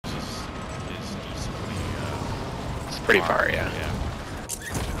Pretty far, yeah.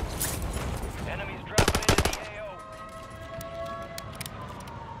 Enemies dropping into the AO.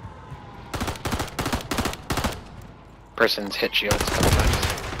 Person's hit shields a couple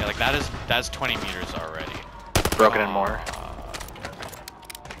times. Yeah, like that's 20 meters already. Broken and more.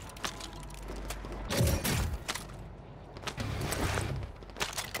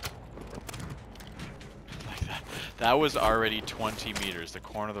 Like that was already 20 meters, the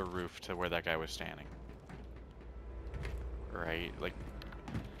corner of the roof to where that guy was standing. Right, like.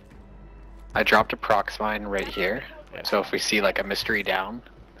 I dropped a prox mine right here, Yeah. so if we see like a mystery down,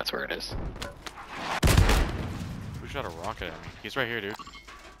 that's where it is. Who shot a rocket at me? He's right here, dude.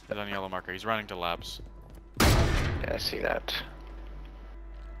 He's on yellow marker. He's running to labs. Yeah, I see that.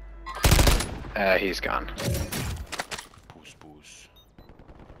 He's gone. Boos, boos.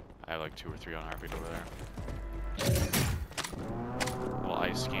 I have like 2 or 3 on heartbeat over there. Little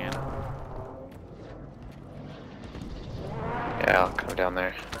ice scan. Yeah, I'll come down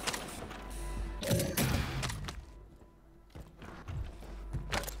there.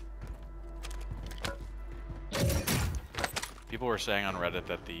 People were saying on Reddit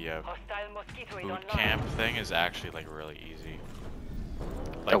that the boot camp thing is actually like really easy.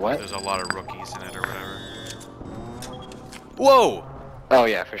 Like, The what? There's a lot of rookies in it or whatever. Whoa! Oh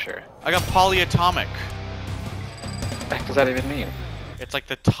yeah, for sure. I got polyatomic. What the heck does that even mean? It's like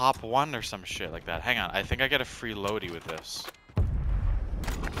the top one or some shit like that. Hang on, I think I get a free loadie with this.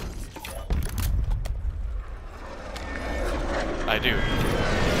 I do.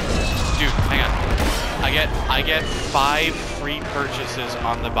 Dude, hang on. I get 5 free purchases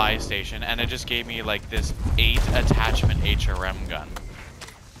on the buy station, and it just gave me like this 8 attachment HRM gun.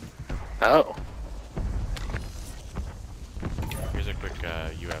 Oh. Here's a quick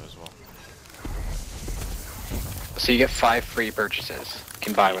UAV as well. So you get 5 free purchases. You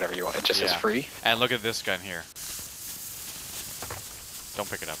can buy whatever you want. It just says free. And look at this gun here. Don't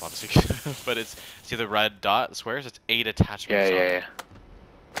pick it up, obviously. But it's, see the red dot squares? It's 8 attachments. Yeah.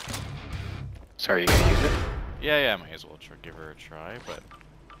 Sorry, you gonna use it? Yeah, I might as well give her a try, but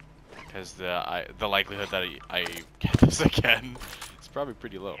because the likelihood that I get this again is probably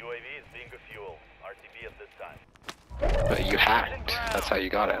pretty low. UAV is being a fuel. RTB at this time. But you hacked. That's how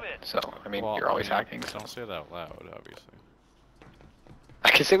you got it. So, I mean, Well, you're always hacking. So. Don't say that out loud, obviously. I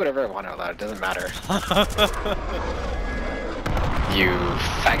can say whatever I want out loud. It doesn't matter. You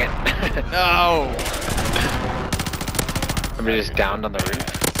faggot. No! Somebody just downed on the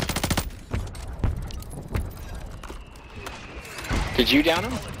roof. Did you down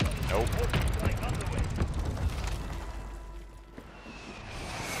him? Nope.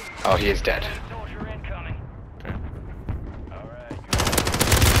 Oh, he is dead. Soldier incoming. Okay.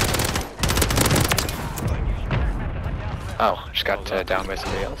 Oh, just got downed by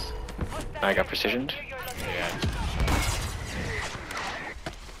somebody else. I got precisioned. Yeah.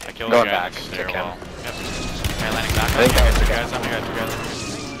 I killed Going a guy back in the to stairwell. camp. Yep. Guy landing back. I think that was the Two guy. guys, on me, guys, 2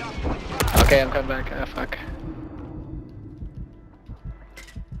 guys. Okay, I'm coming back. Ah, fuck.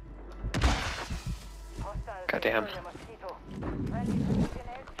 Goddamn.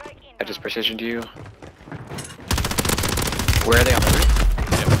 I just precisioned you. Where are they on the roof?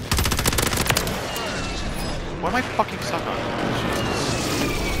 Yep. What am I fucking stuck on? Jesus.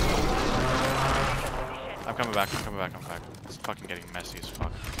 I'm coming back. It's fucking getting messy as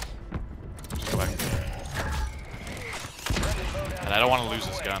fuck. Just go back. And I don't want to lose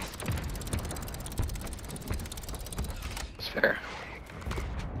this gun. It's fair.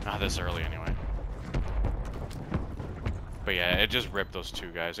 Not this early anyway. But yeah, it just ripped those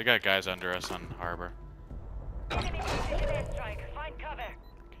 2 guys. They got guys under us on harbor. Can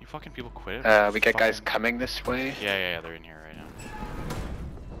you fucking people quit? We got guys coming this way. Yeah, they're in here right now.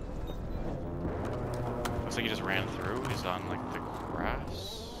 Looks like he just ran through. He's on like the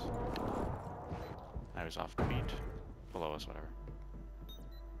grass. Now he's off the beat. Below us, whatever.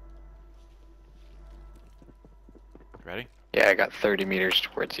 Ready? Yeah, I got 30 meters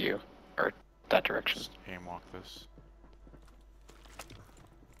towards you. Or that direction. Just aim walk this.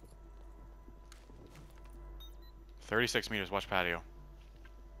 "36 meters, watch patio."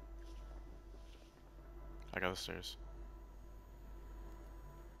 I got the stairs.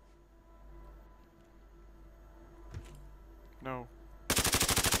 No.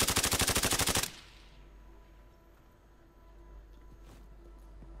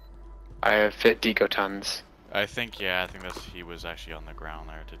 I have fit deco tons. I think that's he was actually on the ground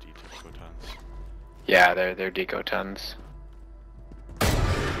there to deco tons. Yeah, they're deco tons.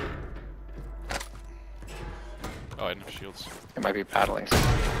 Oh, I didn't have shields. It might be paddling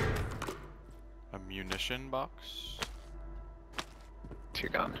somewhere. A munition box? You're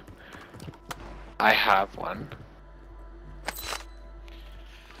gone. I have one.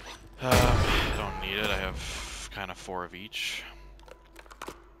 I don't need it. I have kind of 4 of each.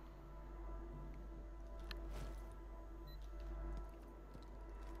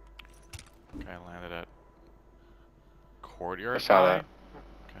 Okay, I landed at courtyard. I saw that.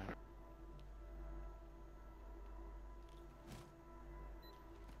 Okay.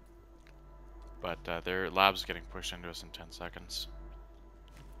 But their lab's getting pushed into us in 10 seconds.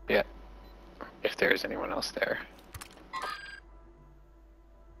 Yeah. If there's anyone else there. I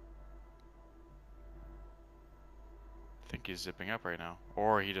think he's zipping up right now.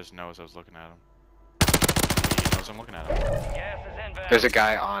 Or he just knows I was looking at him. He knows I'm looking at him. Gas is inbound. There's a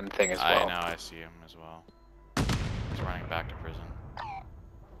guy on thing as well. I know, I see him as well. He's running back to prison.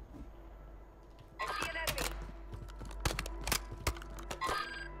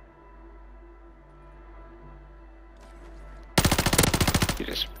 He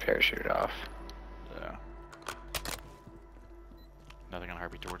just parachuted off. Yeah. Nothing on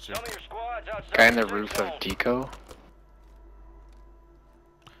heartbeat towards you. Some of your squads outside Guy in the safe roof zone. of Deco.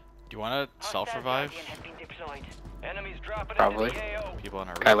 Do you want to self-revive? Enemies dropping Probably. into the AO. People on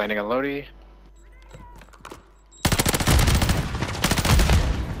our Guy roof? landing on Lodi.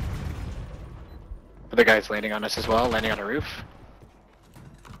 Other guy's landing on us as well, landing on a roof.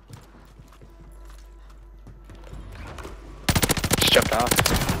 Just jumped off.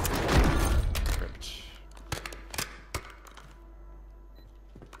 Crypt.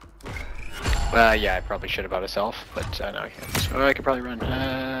 Yeah, I probably should have bought a self, but no, I can't. So I could probably run.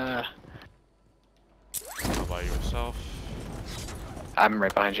 How about yourself? I'm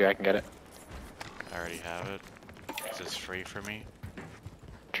right behind you, I can get it. I already have it. This is free for me.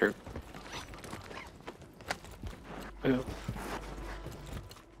 True. Ooh.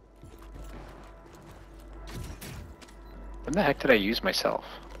 When the heck did I use myself?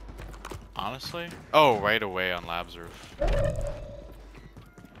 Honestly? Oh, right away on Lab's roof.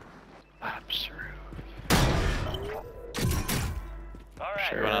 Labs roof. All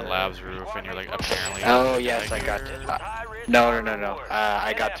right. You went on Lab's roof and you're like apparently. Oh yes, I got it. No.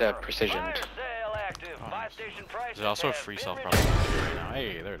 I got precisioned. Fire sale active. Oh, Buy nice. station prices There's also a have free been self reduced. probably right now.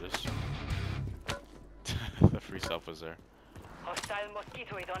 Hey, there it is. The free self was there. Hostile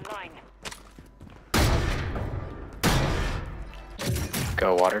mosquito is online.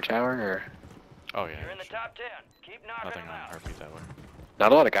 Go water tower or Oh yeah. You're in the sure. top 10. Keep knocking Nothing them on out. heartbeat that way.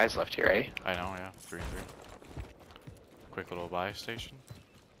 not a lot of guys left here, eh? I know, yeah. 3-3. Quick little buy station.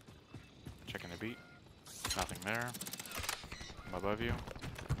 Checking the beat. Nothing there. I'm above you.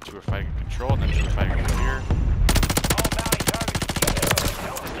 2 are fighting in control, and then 2 are fighting over here. All bounty targets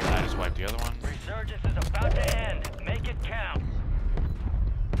zero. And I just wiped the other one. Resurgence is about to end. Make it count.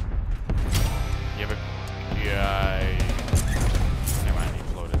 You have a... Yeah, never mind, he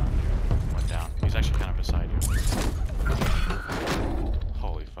floated on you. Went down. He's actually kind of beside you.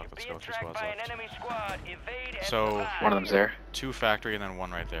 Holy fuck, let's go Being with 3 tracked squads by an left. enemy squad. Evade and So, survive. One of them's there. 2 factory and then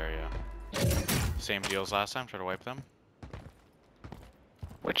 1 right there, yeah. Same deal as last time, try to wipe them.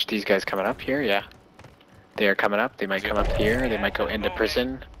 Which these guys coming up here? Yeah. They are coming up. They might come up here. They might go into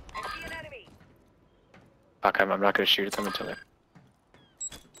prison. Fuck, I'm not gonna shoot at them until they're...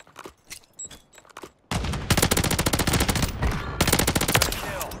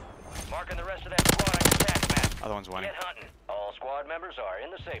 Kill. Marking the rest of that squad on your attack map. Other one's winning. Get hunting. All squad members are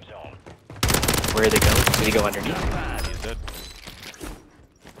in the safe zone. Where did they go? Did he go underneath? He's dead.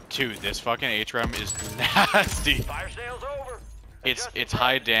 Dude, this fucking HRM is nasty. Fire sale's over. It's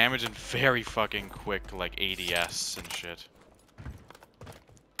high damage and very fucking quick, like ADS and shit.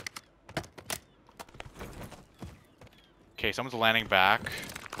 Okay, someone's landing back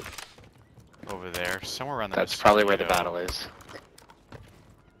over there, somewhere around the. That's probably where the mosquito. battle is.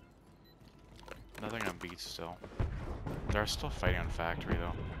 Nothing on beats still. They're still fighting on factory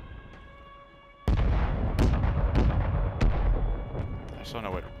though. I just don't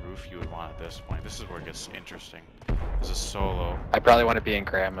know what roof you would want at this point. This is where it gets interesting. This is solo. I probably want to be in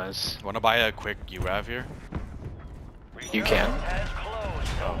Grandma's. Want to buy a quick UAV here? You can. Has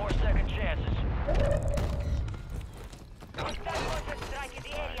closed. No more second chances.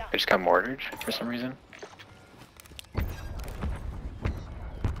 I just got mortared for some reason.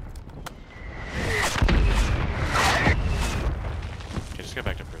 Okay, just get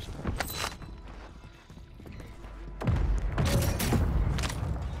back to prison.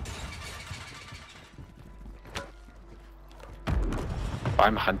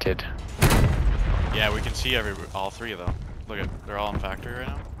 I'm hunted. Yeah, we can see all 3 of them. Look at, they're all in factory right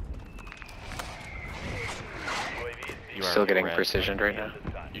now. You are Still getting red. precisioned right now.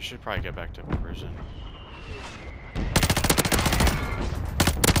 You should probably get back to prison.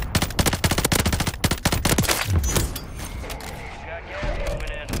 Got gas moving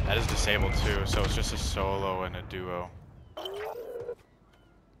in. That is the disabled too, so it's just a solo and a duo.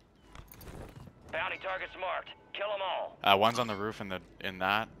 Bounty targets marked. Kill them all. One's on the roof in the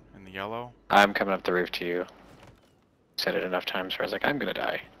yellow. I'm coming up the roof to you. Said it enough times where I was like, I'm gonna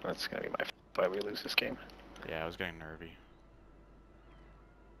die. That's gonna be my why we lose this game. Yeah, I was getting nervy.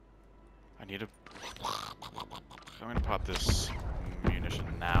 I need to. I'm gonna pop this munition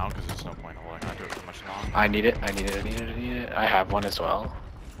now because there's no point in holding on to it for much longer. I need it. I need it. I need it. I need it. I have one as well.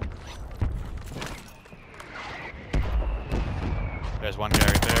 There's one guy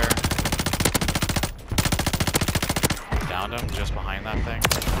right there. Downed him just behind that thing.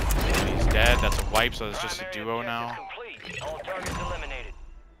 He's dead. That's a wipe, so it's just a duo now. Complete. All targets eliminated.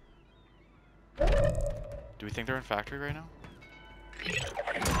 Do we think they're in factory right now?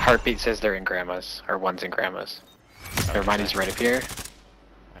 Heartbeat says they're in grandma's, or one's in grandma's. Never mind, he's right up here.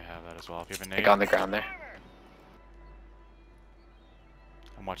 I have that as well. If you have a nade. Like on the ground there.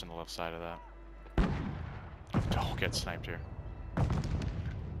 I'm watching the left side of that. Don't get sniped here.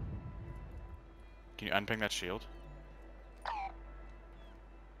 Can you unping that shield?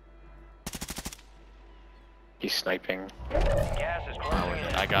 He's sniping. Gas is closing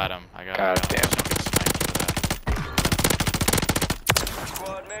in. I got him. I got God him. damn. Don't get sniped for that.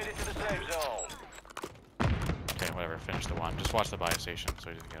 Squad made it to the safe zone. Okay, whatever. Finish the one. Just watch the buy station so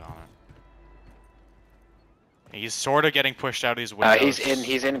he doesn't get on it. He's sort of getting pushed out of these windows.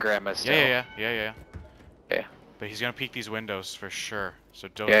 He's in grandma's still. Yeah. Yeah. But he's gonna peek these windows for sure. So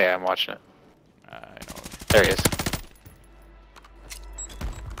don't. Yeah, I'm watching it. I know. There he is.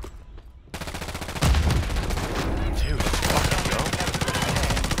 Dude, let's fucking go.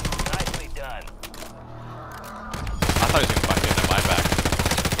 Nicely done. I thought he was gonna get the buyback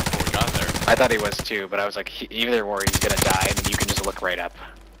before we got there. I thought he was too, but I was like, either or he's gonna die, and then you can just look right up.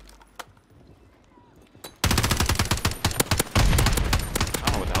 I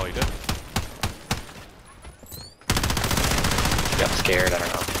don't know what the hell he did. Got scared, I don't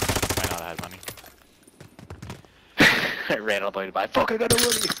know. Might not have had money. I ran all the way to buy. Fuck, I got no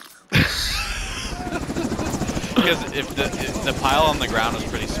money. Because if the pile on the ground was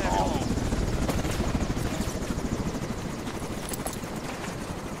pretty small.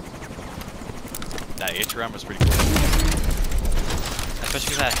 That HRM was pretty cool. Especially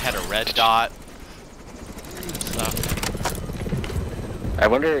because that had a red dot. Stuff. I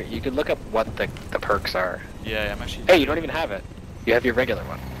wonder, you could look up what the perks are. Yeah, I'm actually. Hey, you don't even have it. You have your regular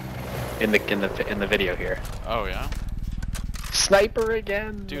one. In the video here. Oh yeah. Sniper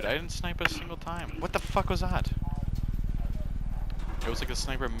again. Dude, I didn't snipe a single time. What the fuck was that? It was like a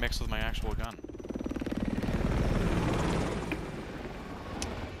sniper mixed with my actual gun.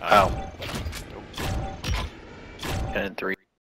 Oh. And 3.